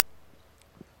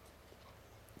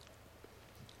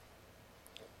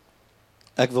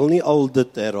Ek wil nie al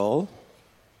dit herhaal.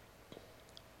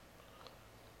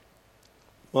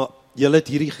 Maar julle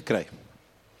het hierdie gekry.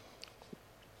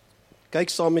 Kyk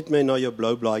saam met my na jou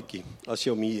blou blaadjie, as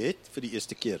jy hom hier het vir die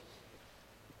eerste keer.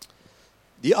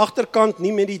 Die agterkant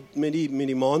nie met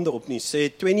die maande op nie, sê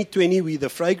 2020 we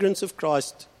the fragrance of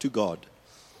Christ to God.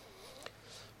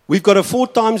 We've got a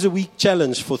 4 times a week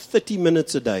challenge for 30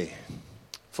 minutes a day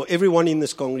for everyone in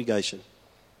this congregation.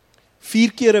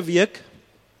 4 keer 'n week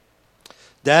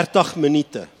 30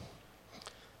 minute.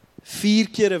 4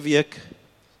 keer 'n week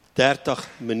 30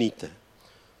 minute.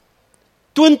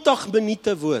 20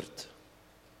 minute woord.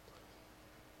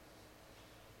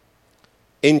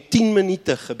 En 10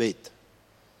 minute gebed.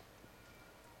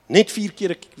 Net 4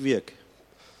 keer 'n week.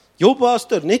 Jou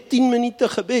pastor, net 10 minute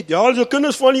gebed. Ja, as jou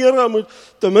kinders van die Here moet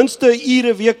ten minste 1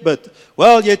 uur 'n week bid.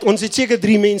 Wel, ons het seker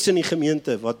 3 mense in die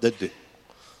gemeente wat dit doen.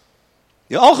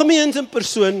 Die algemene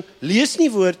persoon lees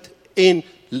nie woord en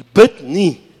bid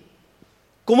nie.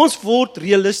 Kom ons word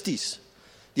realisties.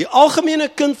 Die algemene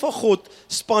kind van God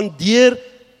spandeer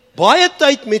baie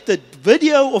tyd met 'n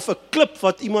video of 'n klip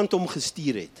wat iemand hom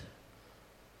gestuur het.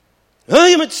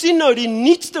 Jy moet sien nou die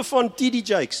nuutste van TD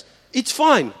Jakes. It's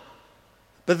fine.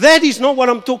 But that is not what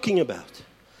I'm talking about.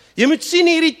 Jy moet sien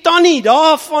hierdie tannie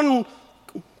daar van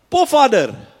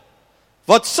Pofadder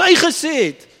wat sy gesê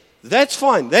het, that's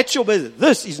fine, that's your business.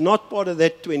 This is not part of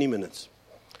that 20 minutes.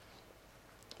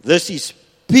 This is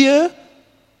pure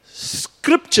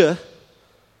scripture,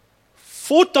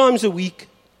 4 times a week,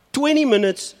 20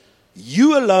 minutes,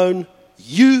 you alone,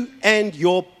 you and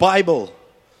your Bible.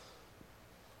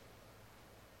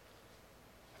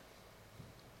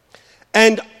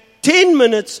 And 10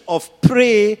 minutes of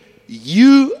prayer,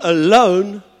 you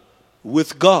alone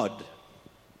with God.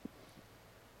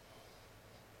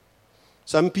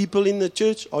 Some people in the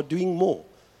church are doing more.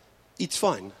 It's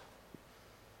fine.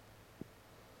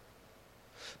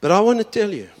 But I want to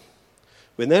tell you,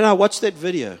 when I watched that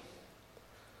video,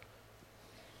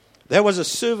 there was a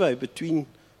survey between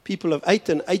people of 8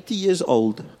 and 80 years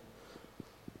old,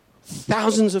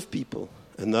 thousands of people,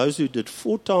 and those who did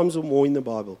 4 times or more in the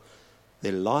Bible,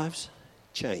 their lives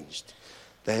changed.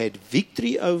 They had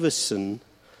victory over sin,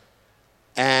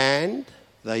 and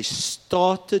they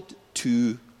started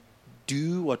to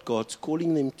do what God's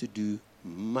calling them to do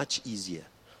much easier.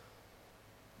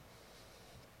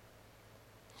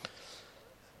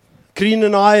 Kreen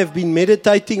and I have been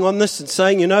meditating on this and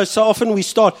saying, so often we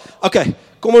start, okay,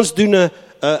 kom ons doen 'n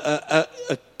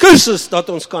kursus dat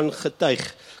ons kan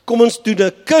getuig. Kom ons doen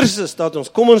 'n kursus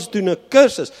kom ons doen 'n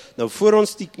kursus. Nou voor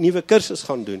ons die nuwe kursus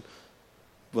gaan doen,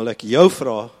 wil ek jou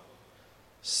vra,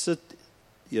 sit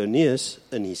jou neus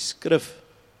in die skrif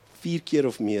 4 keer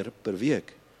of meer per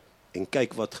week en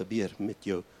kyk wat gebeur met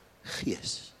jou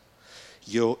gees.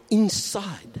 Your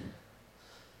inside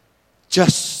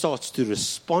just starts to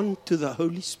respond to the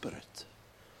Holy Spirit.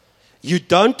 You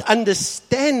don't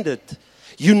understand it.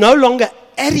 You're no longer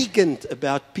arrogant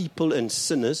about people and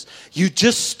sinners. You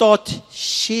just start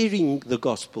sharing the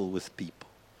gospel with people.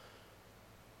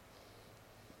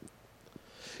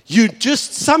 You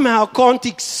just somehow can't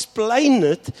explain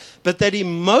it, but that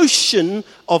emotion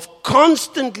of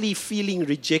constantly feeling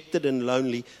rejected and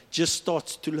lonely just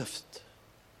starts to lift.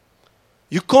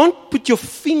 You can't put your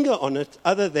finger on it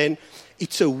other than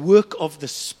it's a work of the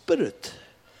Spirit,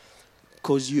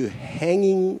 because you're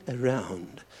hanging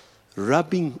around,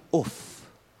 rubbing off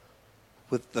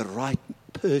with the right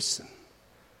person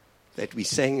that we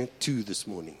sang to this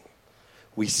morning.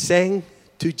 We sang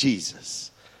to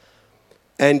Jesus.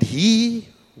 And He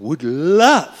would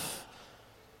love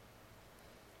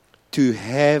to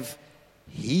have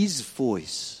His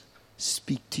voice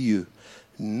speak to you.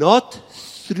 Not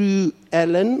through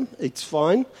Ellen, it's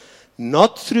fine.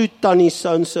 Not through Tannie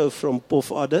so-and-so from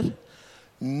Pofadder.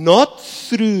 Not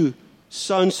through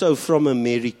so-and-so from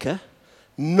America.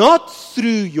 Not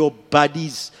through your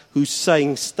buddies who's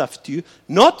saying stuff to you.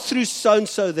 Not through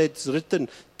so-and-so that's written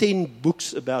 10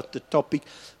 books about the topic.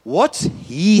 What's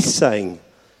He saying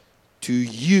to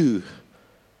you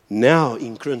now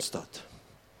in Kroonstad?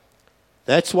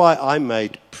 That's why I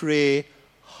made prayer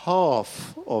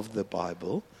half of the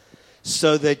Bible,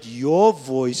 so that your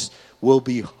voice will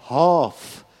be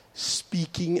half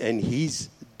speaking and His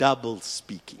double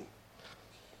speaking.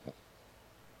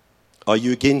 Are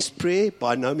you against prayer?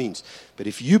 By no means. But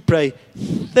if you pray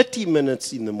 30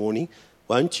 minutes in the morning,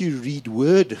 won't you read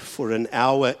word for an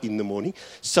hour in the morning,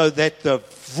 so that the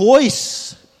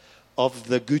voice of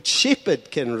the Good Shepherd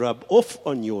can rub off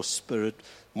on your spirit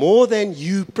more than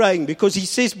you praying? Because He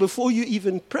says before you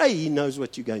even pray, He knows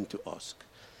what you're going to ask.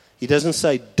 He doesn't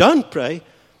say, don't pray.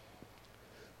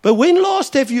 But when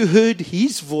last have you heard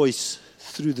his voice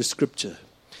through the scripture?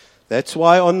 That's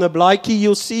why on the blaaitjie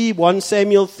you'll see 1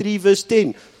 Samuel 3 verse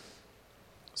 10.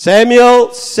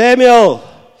 Samuel, Samuel.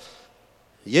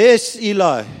 Yes,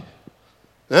 Eli.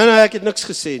 No, ek het niks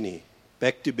gesê nie.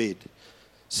 Back to bed.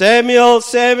 Samuel,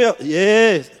 Samuel.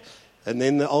 Yes. And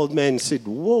then the old man said,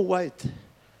 whoa, wait.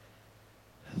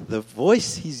 The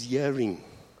voice he's hearing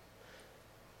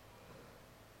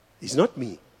is not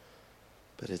me,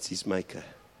 but it's his maker.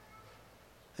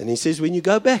 And he says, when you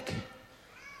go back,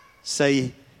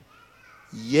 say,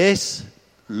 yes,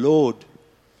 Lord,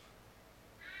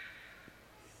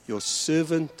 your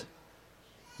servant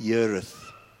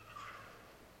heareth.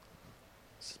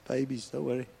 It's babies, don't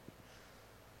worry.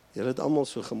 Julle het almal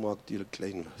so gemaak toe julle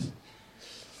klein was.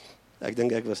 Ek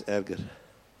dink ek was erger.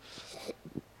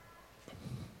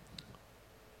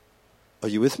 Are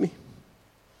you with me?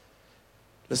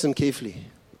 Listen carefully.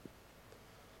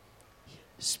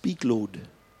 Speak, Lord,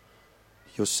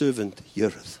 your servant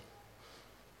heareth.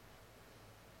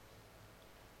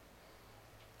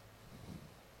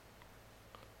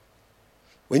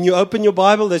 When you open your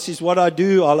Bible, this is what I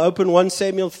do. I'll open 1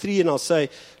 Samuel 3 and I'll say,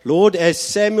 Lord, as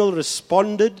Samuel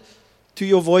responded to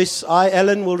your voice, I,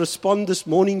 Alan, will respond this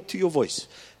morning to your voice.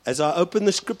 As I open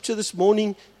the scripture this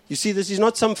morning, you see, this is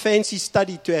not some fancy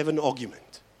study to have an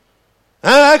argument.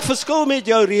 Ek verskil met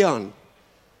jou, Rian.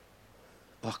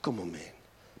 Ag, come on, man.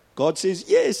 God says,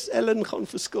 yes, Alan gaan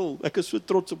verskil. Ek is so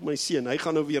trots op my seun. Hy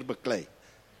gaan nou weer beklei.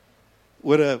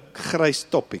 Oor 'n grys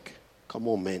topic. Come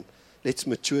on, man. Let's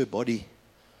mature body.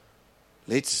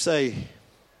 Let's say,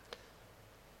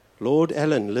 Lord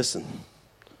Alan, listen.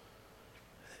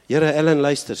 Here Alan,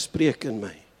 luister, spreek in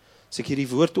my. As ek hierdie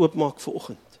woord oopmaak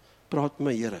vanoggend, praat met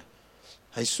my, Here.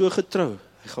 Hy is so getrou.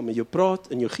 Hy gaan met jou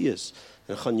praat in jou gees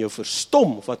en gaan jou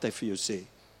verstom wat hy vir jou sê.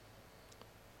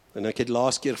 En ek het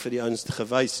laas keer vir die ouens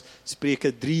gewys,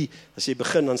 Spreuke 3, as jy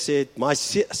begin dan sê het, my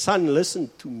son, listen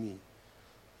to me.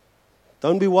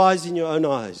 Don't be wise in your own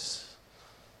eyes.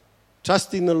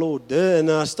 Trust in the Lord. And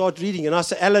I start reading and I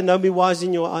say, Alan, don't be wise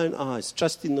in your own eyes.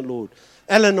 Trust in the Lord.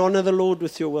 Alan, honor the Lord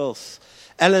with your wealth.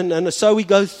 Alan, and so we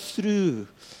go through.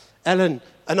 Alan,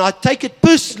 and I take it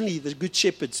personally, the Good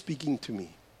Shepherd speaking to me.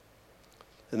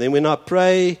 And then when I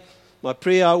pray, my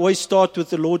prayer, I always start with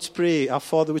the Lord's Prayer, our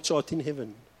Father which art in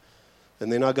heaven.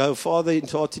 And then I go, Father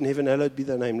which art in heaven, hallowed be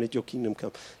thy name, let your kingdom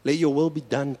come. Let your will be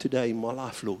done today in my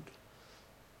life, Lord.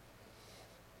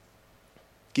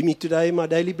 Give me today my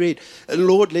daily bread. And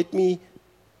Lord, let me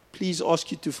please ask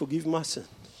you to forgive my sins,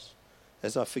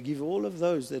 as I forgive all of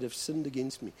those that have sinned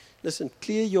against me. Listen,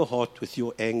 clear your heart with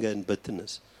your anger and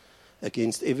bitterness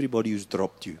against everybody who's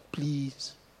dropped you.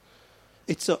 Please.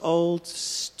 It's an old,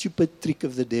 stupid trick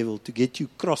of the devil to get you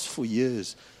cross for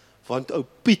years. Want ou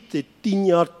Piet het 10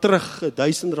 jaar terug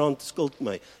R1000 skuld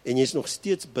my en jy's nog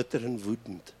steeds bitter en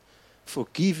woedend.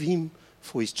 Forgive him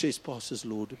for his trespasses,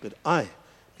 Lord, but I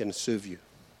can serve you.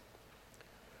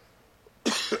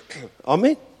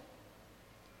 Amen.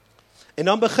 En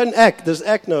dan begin ek, dis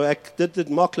ek nou, dit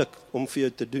maklik om vir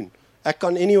jou te doen. Ek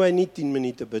kan anyway nie 10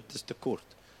 minute bid, dis te kort.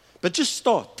 But just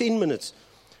start, 10 minutes.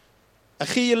 Ek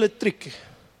gee julle 'n trick.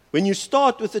 When you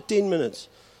start with the 10 minutes,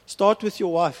 start with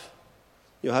your wife,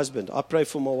 your husband. I pray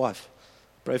for my wife.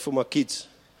 I pray for my kids.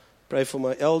 I pray for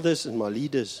my elders and my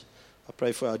leaders. I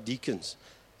pray for our deacons.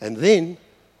 And then,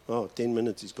 10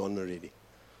 minutes is gone already.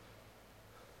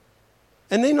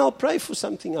 And then I'll pray for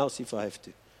something else if I have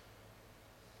to.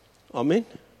 Amen.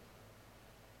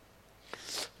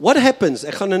 What happens?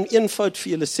 Ek gaan in eenvoud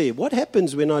vir julle sê. What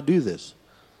happens when I do this?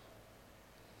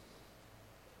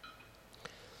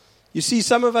 You see,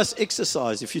 some of us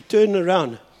exercise. If you turn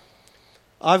around,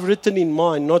 I've written in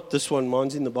mine, not this one,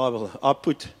 mine's in the Bible. I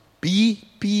put B,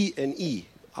 P, and E.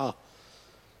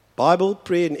 Bible,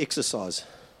 prayer, and exercise.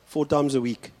 4 times a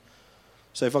week.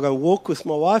 So if I go walk with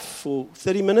my wife for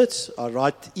 30 minutes, I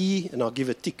write E and I'll give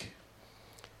a tick.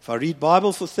 If I read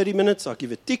Bible for 30 minutes, I'll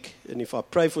give a tick. And if I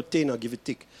pray for 10, I'll give a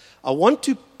tick. I want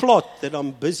to plot that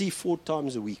I'm busy 4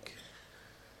 times a week.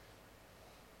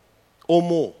 Or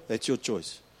more. That's your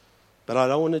choice. But I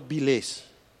don't want it to be less.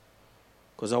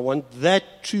 Because I want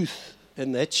that truth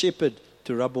and that shepherd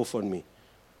to rub off on me.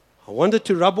 I want it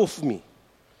to rub off me.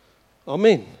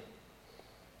 Amen.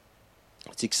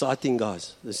 It's exciting,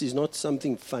 guys. This is not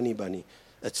something funny bunny.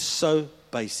 It's so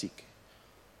basic.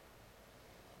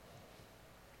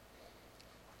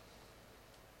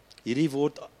 Hierdie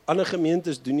word, ander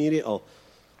gemeentes doen hierdie al.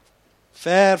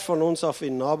 Ver van ons af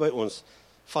en naby ons,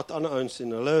 vat ander ouens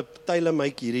en hulle tyle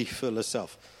maak hierdie vir hulle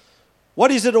self.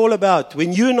 What is it all about?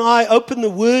 When you and I open the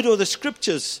word or the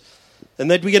scriptures, and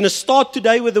that we're going to start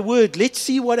today with the word, let's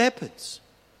see what happens.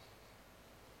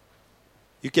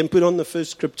 You can put on the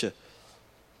first scripture.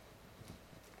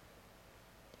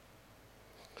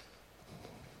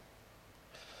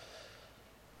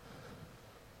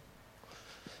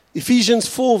 Ephesians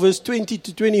 4, verse 20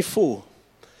 to 24.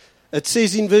 It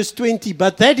says in verse 20,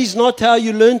 but that is not how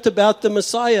you learnt about the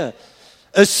Messiah.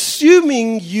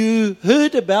 Assuming you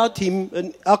heard about him,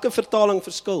 en elke vertaling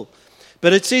verskil.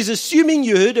 But it says, assuming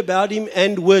you heard about him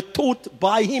and were taught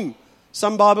by him.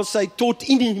 Some Bibles say, taught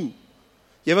in him.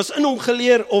 Jy was in hom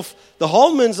geleer, of the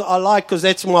Holmans I like, because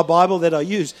that's my Bible that I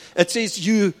use. It says,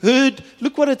 you heard,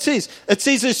 look what it says. It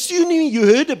says, assuming you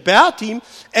heard about him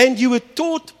and you were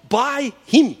taught by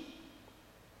him.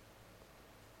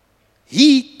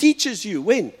 He teaches you.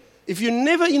 When? If you're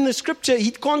never in the scripture,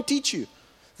 he can't teach you.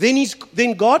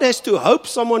 Then God has to hope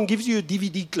someone gives you a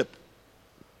DVD clip.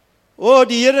 Oh,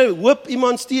 die Here hoop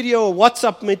iemand stuur jou 'n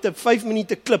WhatsApp met 'n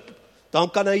 5-minute klip. Dan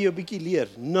kan hy jou 'n bietjie leer.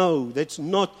 No, that's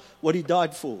not what he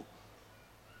died for.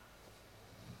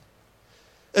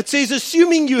 It says,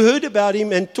 assuming you heard about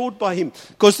him and taught by him.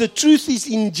 Because the truth is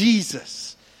in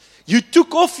Jesus. You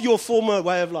took off your former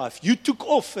way of life. You took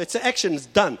off. It's an action. It's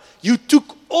done. You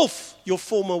took off your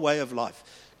former way of life.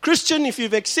 Christian, if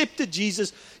you've accepted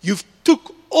Jesus, you've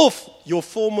took off your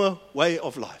former way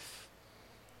of life.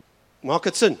 Maak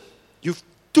dit sin? You've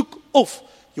took off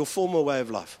your former way of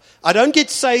life. I don't get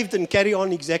saved and carry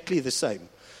on exactly the same.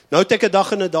 Nou het ek 'n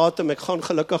dag en 'n datum, ek gaan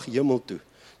gelukkig hemel toe.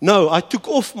 No, I took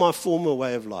off my former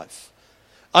way of life.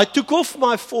 I took off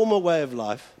my former way of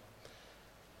life,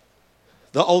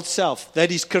 the old self,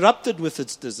 that is corrupted with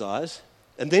its desires.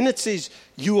 And then it says,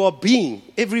 you are being,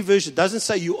 every version doesn't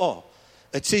say you are.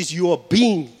 It says you are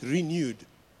being renewed.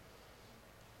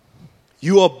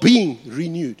 You are being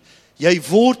renewed. Jy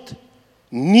word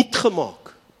nuut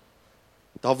gemaak.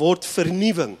 Daar word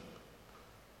vernuwing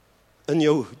in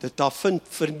jou, daar vind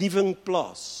vernuwing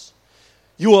plaas.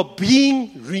 You are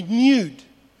being renewed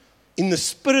in the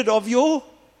spirit of your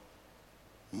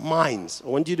minds. I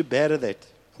want you to bear that.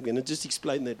 I'm going to just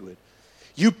explain that word.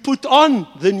 You put on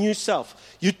the new self.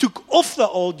 You took off the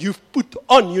old, you've put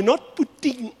on. You're not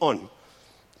putting on.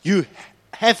 You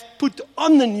have put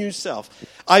on the new self.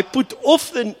 I put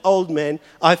off the old man.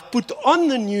 I've put on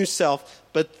the new self.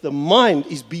 But the mind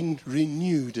is being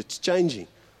renewed. It's changing.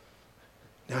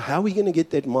 Now, how are we going to get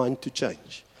that mind to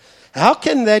change? How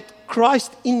can that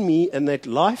Christ in me and that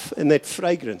life and that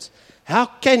fragrance, how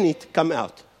can it come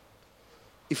out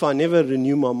if I never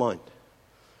renew my mind?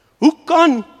 Hoe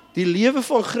kan die lewe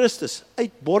van Christus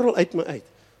uitborrel uit my uit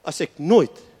as ek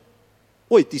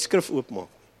ooit die skrif oopmaak?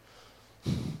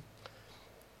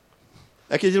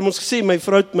 Ek het julle mos gesê, my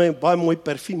vrou het my baie mooi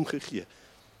parfuum gegee.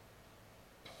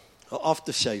 'n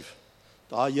aftershave.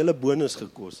 Daar hele bonus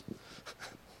gekos.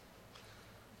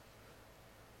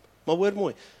 Maar hoor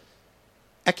mooi.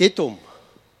 Ek het hom.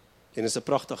 En is 'n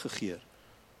pragtige geur.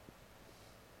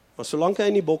 Maar solank hy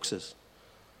in die boks is,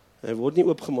 hy word nie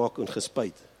oopgemaak en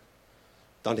gespuit,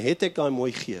 dan het ek daai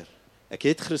mooi geur. Ek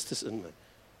het Christus in my.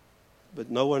 But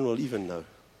no one will even know.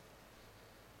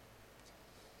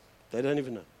 They don't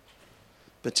even know.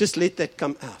 But just let that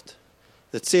come out.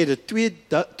 That sê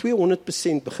dat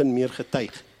 200% begin meer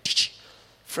getuig.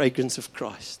 Fragrance of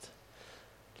Christ.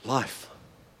 Life.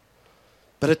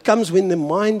 But it comes when the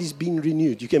mind is being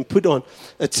renewed. You can put on,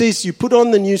 it says you put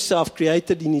on the new self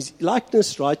created in his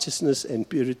likeness, righteousness and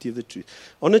purity of the truth.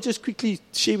 I want to just quickly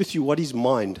share with you what is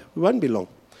mind. We won't be long.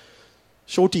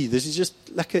 Shorty, this is just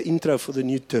like an intro for the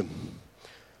new term.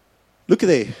 Look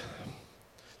there.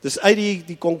 Dis uit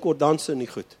die konkordanse nie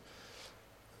goed.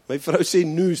 My vrou sê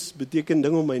noose beteken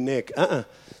ding om my nek.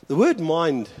 The word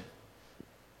mind,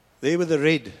 there with the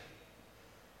red,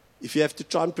 if you have to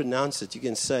try and pronounce it, you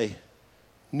can say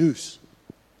noose.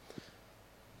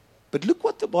 But look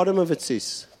what the bottom of it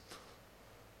says.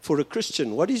 For a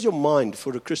Christian, what is your mind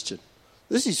for a Christian?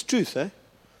 This is truth, eh?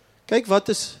 Kyk wat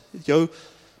is jou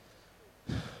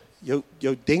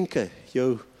denke,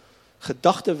 jou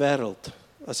gedagte wêreld,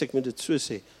 as ek moet dit so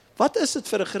sê. Wat is dit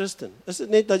vir 'n Christen? Is dit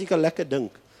net dat jy kan lekker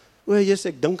dink? O, Jesus,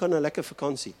 ek dink aan 'n lekker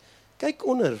vakansie. Kyk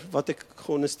onder wat ek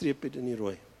geonderstreep het in die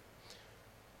rooi.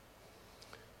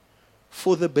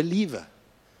 For the believer,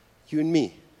 you and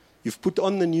me, you've put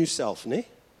on the new self, né?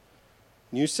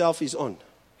 New self is on.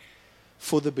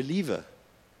 For the believer,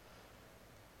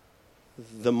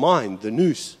 the mind, the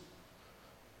nous.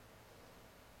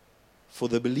 For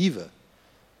the believer,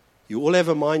 you all have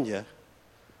a mind here.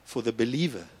 For the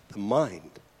believer, the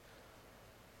mind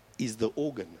is the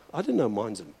organ. I don't know,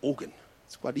 mind's an organ.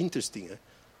 It's quite interesting. Eh?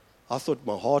 I thought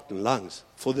my heart and lungs.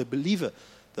 For the believer,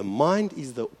 the mind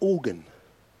is the organ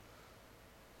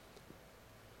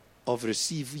of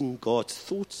receiving God's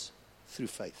thoughts through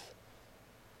faith.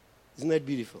 Isn't that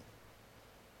beautiful?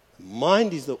 The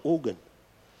mind is the organ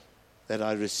that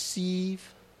I receive.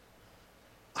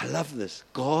 I love this.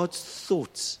 God's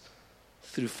thoughts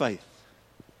through faith.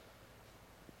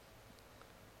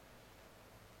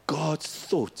 God's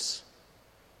thoughts.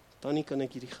 Tannie, kan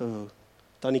ek hierdie gehou?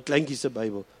 Tannie kleintjie se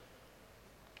Bybel.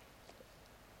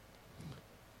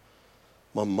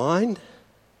 My mind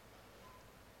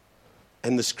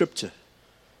and the scripture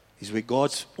is where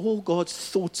all God's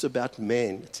thoughts about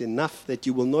man. It's enough that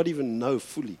you will not even know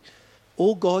fully.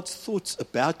 All God's thoughts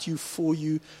about you, for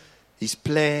you, His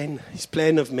plan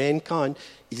of mankind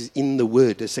is in the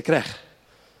Word. Dis ek reg?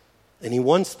 And He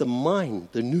wants the mind,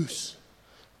 the nous,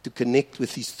 to connect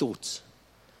with His thoughts.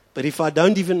 But if I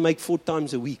don't even make 4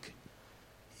 times a week,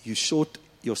 you short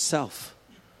yourself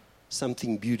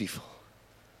something beautiful.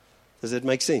 Does that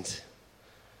make sense?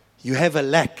 You have a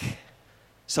lack.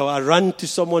 So I run to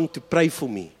someone to pray for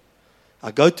me.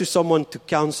 I go to someone to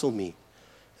counsel me.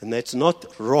 And that's not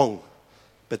wrong.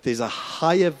 But there's a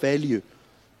higher value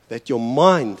that your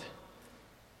mind,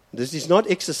 this is not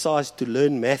exercise to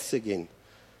learn maths again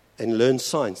and learn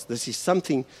science. This is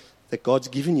something that God's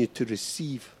given you to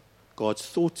receive God's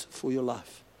thoughts for your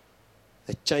life.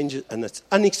 That changes, and it's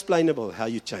unexplainable how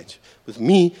you change. With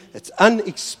me, it's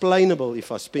unexplainable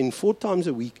if I spend 4 times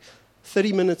a week,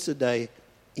 30 minutes a day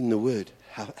in the Word.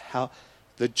 How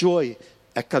the joy,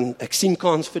 ek sien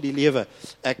kans vir die lewe.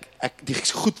 Die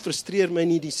goed frustreer my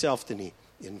nie dieselfde nie.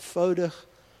 Eenvoudig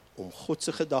om God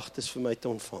se gedagtes vir my te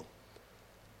ontvang.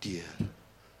 Deur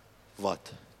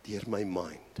wat? Deur my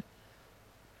mind.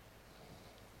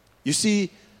 You see,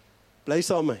 bly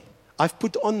saam my. I've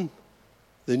put on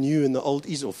the new and the old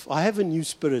is off. I have a new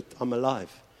spirit. I'm alive.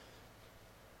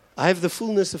 I have the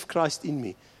fullness of Christ in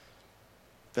me.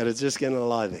 But it's just going to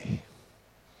lie there.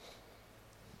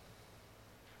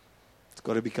 It's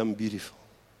got to become beautiful.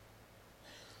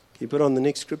 Can you put on the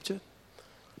next scripture?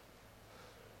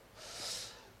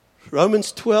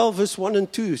 Romans 12 verse 1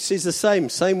 and 2 says the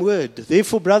same word.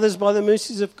 Therefore, brothers, by the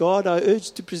mercies of God, I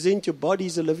urge to present your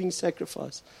bodies a living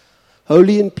sacrifice,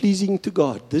 holy and pleasing to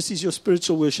God. This is your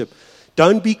spiritual worship.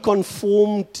 Don't be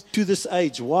conformed to this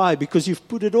age. Why? Because you've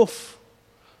put it off.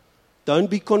 Don't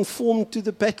be conformed to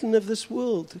the pattern of this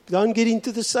world. Don't get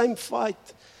into the same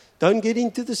fight. Don't get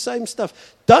into the same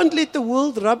stuff. Don't let the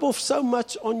world rub off so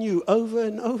much on you over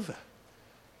and over.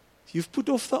 You've put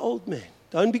off the old man.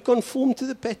 Don't be conformed to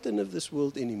the pattern of this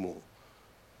world anymore.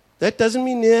 That doesn't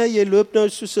mean, jy loop nou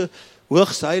soos 'n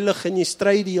hoogsheilig en jy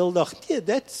stry die hele dag. Nee,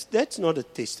 that's not a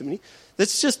testimony.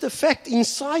 That's just a fact.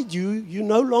 Inside you, you're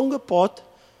no longer part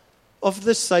of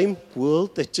the same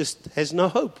world that just has no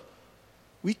hope.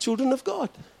 We're children of God.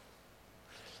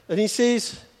 And he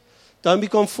says, don't be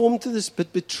conformed to this,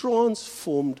 but be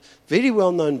transformed. Very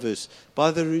well-known verse.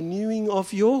 By the renewing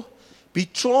of be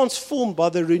transformed by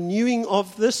the renewing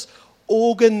of this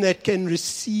organ that can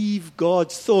receive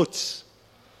God's thoughts.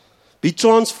 Be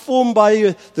transformed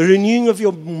by the renewing of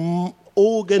your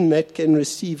organ that can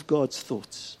receive God's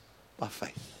thoughts. By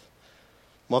faith.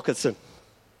 Maak dit sin.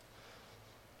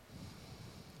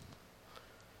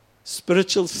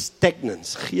 Spiritual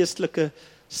stagnance, geestelike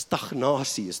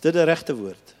stagnasie. Is dit 'n regte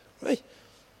woord? Right?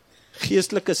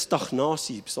 Geestelike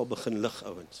stagnasie sal begin lig,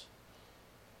 ouens.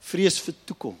 Vrees vir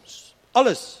toekoms.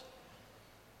 Alles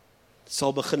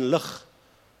sal begin lig.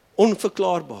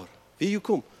 Onverklaarbaar. Wie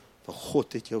kom? Want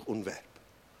God het jou ontwerp.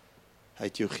 Hy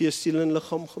het jou gees, siel en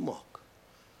liggaam gemaak.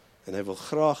 En hy wil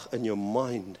graag in jou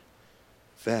mind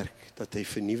werk, dat hy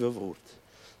vernuwe word.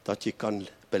 Dat jy kan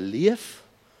beleef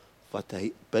wat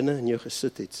hy binne in jou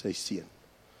gesit het, sy seun.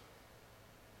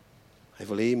 Hy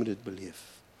wil hê jy moet dit beleef.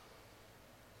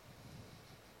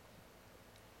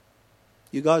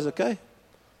 You guys okay?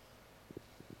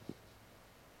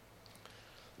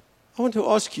 I want to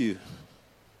ask you,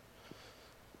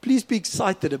 please be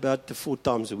excited about the 4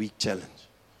 times a week challenge.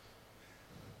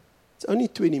 It's only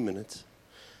 20 minutes.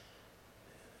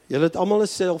 Julle het almal 'n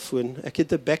selfoon, ek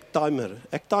het 'n back timer,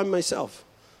 ek time myself.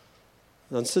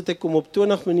 Dan sit ek om op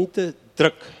 20 minute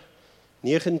druk,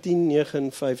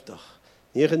 19:59,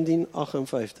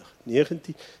 19:58,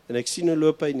 19, en ek sien hoe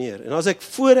loop hy neer. En as ek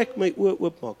voor ek my oë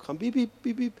oopmaak, gaan beep, beep,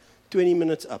 beep, beep, 20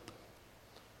 minutes up.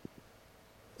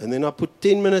 And then I put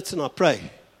 10 minutes and I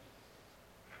pray.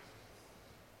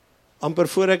 Amper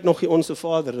voor ek nog die Onse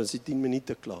Vader, dan is die 10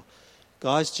 minute klaar.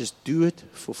 Guys, just do it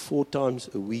for 4 times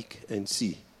a week and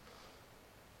see.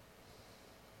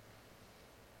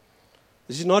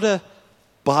 This is not a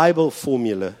Bible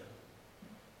formula.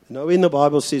 No, in the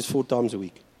Bible says 4 times a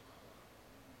week.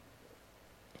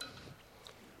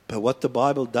 But what the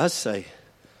Bible does say,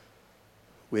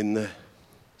 when the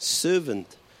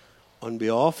servant on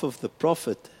behalf of the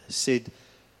prophet said,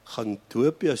 gaan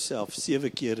doop jouself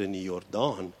 7 keer in die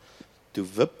Jordaan. Toe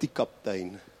wip die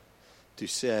kaptein, toe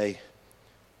sê hy,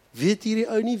 weet hierdie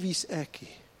ou nie wie's ek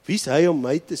nie? Wie's hy om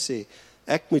my te sê,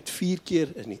 ek moet 7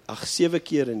 keer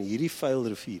in hierdie vuil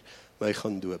rivier my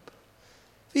gaan doop.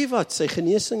 Wie wat, sy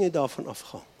genesing het daarvan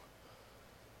afgehang.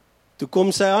 Toe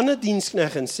kom sy ander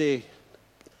diensknegt en sê,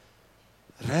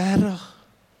 regtig,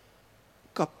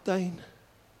 kaptein,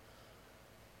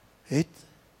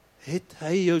 het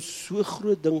hy jou so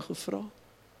groot ding gevra?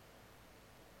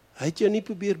 Hy het jou nie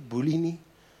probeer boelie nie,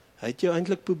 hy het jou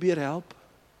eintlik probeer help.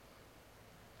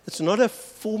 It's not a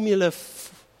formula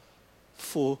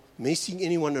for messing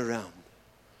anyone around.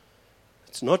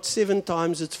 It's not 7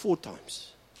 times, it's 4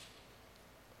 times.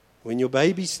 When your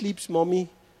baby sleeps, mommy,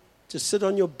 just sit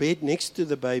on your bed next to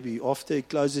the baby after he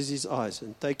closes his eyes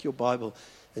and take your Bible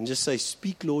and just say,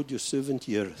 speak, Lord, your servant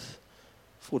heareth,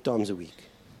 4 times a week.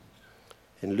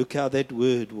 And look how that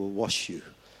word will wash you,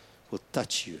 will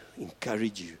touch you,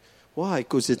 encourage you. Why?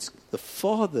 Because it's the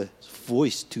Father's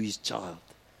voice to his child,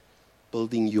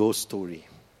 building your story.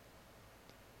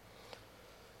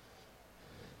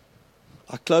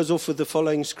 I close off with the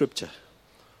following scripture.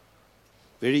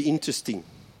 Very interesting.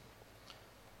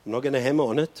 I'm not going to hammer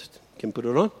on it. You can put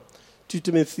it on. 2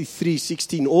 Timothy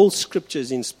 3:16. All scripture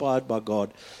is inspired by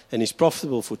God and is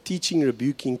profitable for teaching,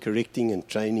 rebuking, correcting, and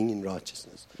training in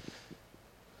righteousness.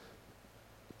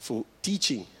 For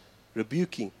teaching,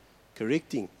 rebuking,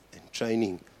 correcting, and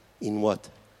training in what?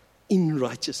 In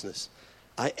righteousness.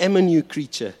 I am a new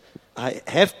creature. I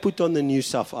have put on the new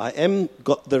self. I am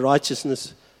got the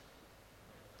righteousness.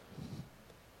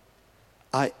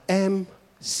 I am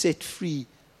set free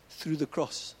through the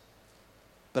cross.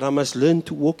 But I must learn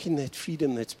to walk in that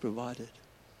freedom that's provided.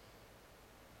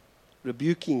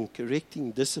 Rebuking,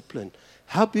 correcting, discipline.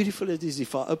 How beautiful it is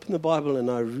if I open the Bible and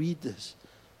I read this.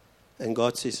 And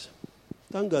God says,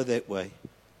 don't go that way.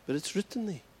 But it's written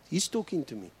there. He's talking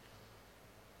to me.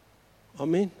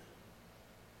 Amen.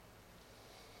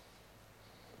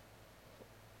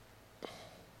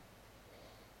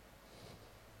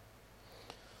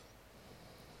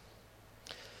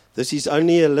 This is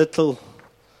only a little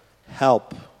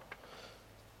help.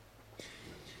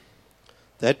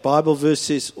 That Bible verse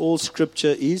says all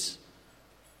scripture is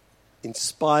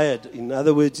inspired. In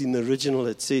other words, in the original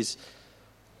it says,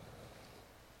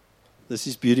 this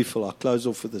is beautiful. I'll close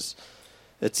off with this.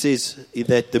 It says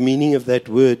that the meaning of that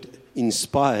word,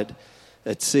 inspired,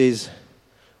 it says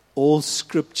all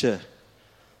scripture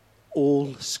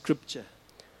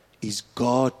is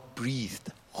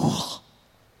God-breathed.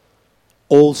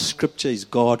 All scripture is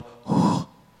God-breathed.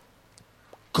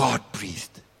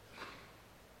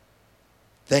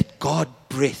 That God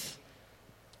breath,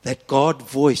 that God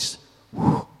voice.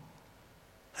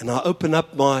 And I open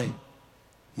up my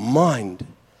mind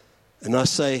and I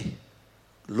say,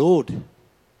 Lord,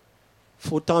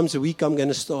 4 times a week I'm going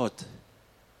to start.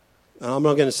 I'm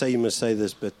not going to say you must say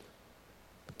this, but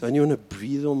don't you want to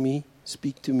breathe on me,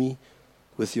 speak to me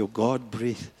with your God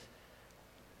breath,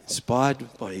 inspired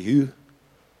by you?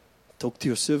 Talk to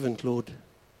your servant, Lord.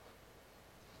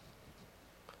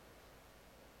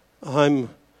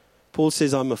 Paul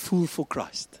says, I'm a fool for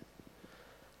Christ.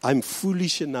 I'm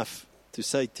foolish enough to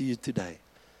say to you today,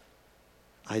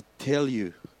 I tell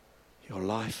you, your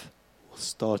life will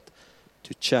start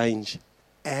to change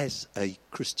as a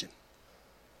Christian.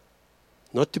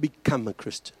 Not to become a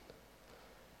Christian.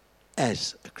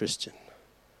 As a Christian.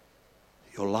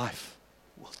 Your life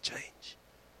will change.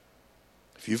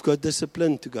 If you've got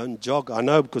discipline to go and jog, I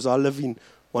know because I live in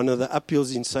one of the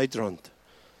uphills in Suidrand.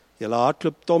 Julle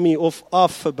hardloop Tommy of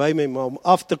af verby my, maar om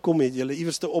af te kom het julle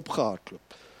iewers te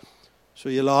opgehardloop. So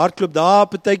julle hardloop daar,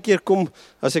 partykeer kom,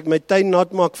 as ek my tuin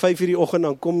nat maak 5:00 die oggend,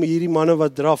 dan kom hierdie manne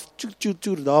wat draf,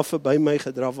 tjoe, daar verby my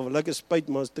gedraf, of lekker spyt,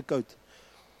 maar is te koud.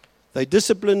 They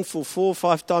discipline for 4 or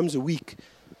 5 times a week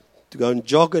to go and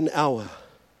jog an hour.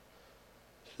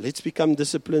 Let's become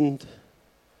disciplined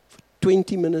for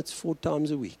 20 minutes 4 times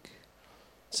a week.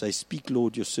 Say, speak,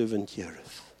 Lord, your servant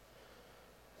heareth.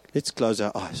 Let's close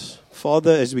our eyes.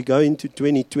 Father, as we go into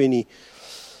 2020,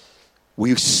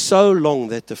 we so long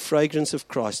that the fragrance of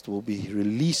Christ will be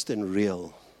released and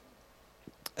real.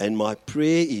 And my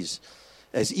prayer is,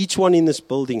 as each one in this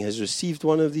building has received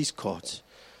one of these cards,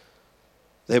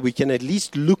 that we can at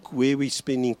least look where we're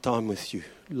spending time with you.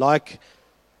 Like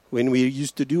when we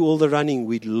used to do all the running,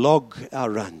 we'd log our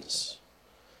runs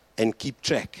and keep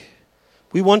track.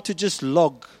 We want to just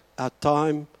log our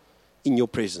time in your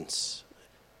presence.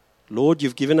 Lord,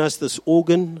 you've given us this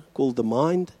organ called the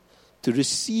mind to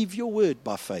receive your word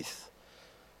by faith.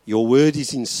 Your word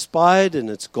is inspired and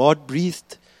it's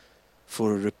God-breathed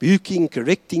for rebuking,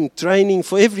 correcting, training,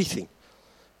 for everything.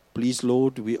 Please,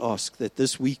 Lord, we ask that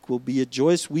this week will be a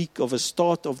joyous week of a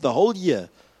start of the whole year,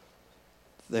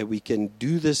 that we can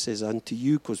do this as unto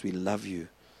you because we love you.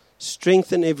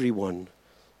 Strengthen everyone,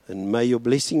 and may your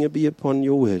blessing be upon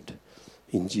your word.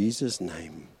 In Jesus'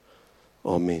 name,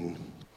 amen.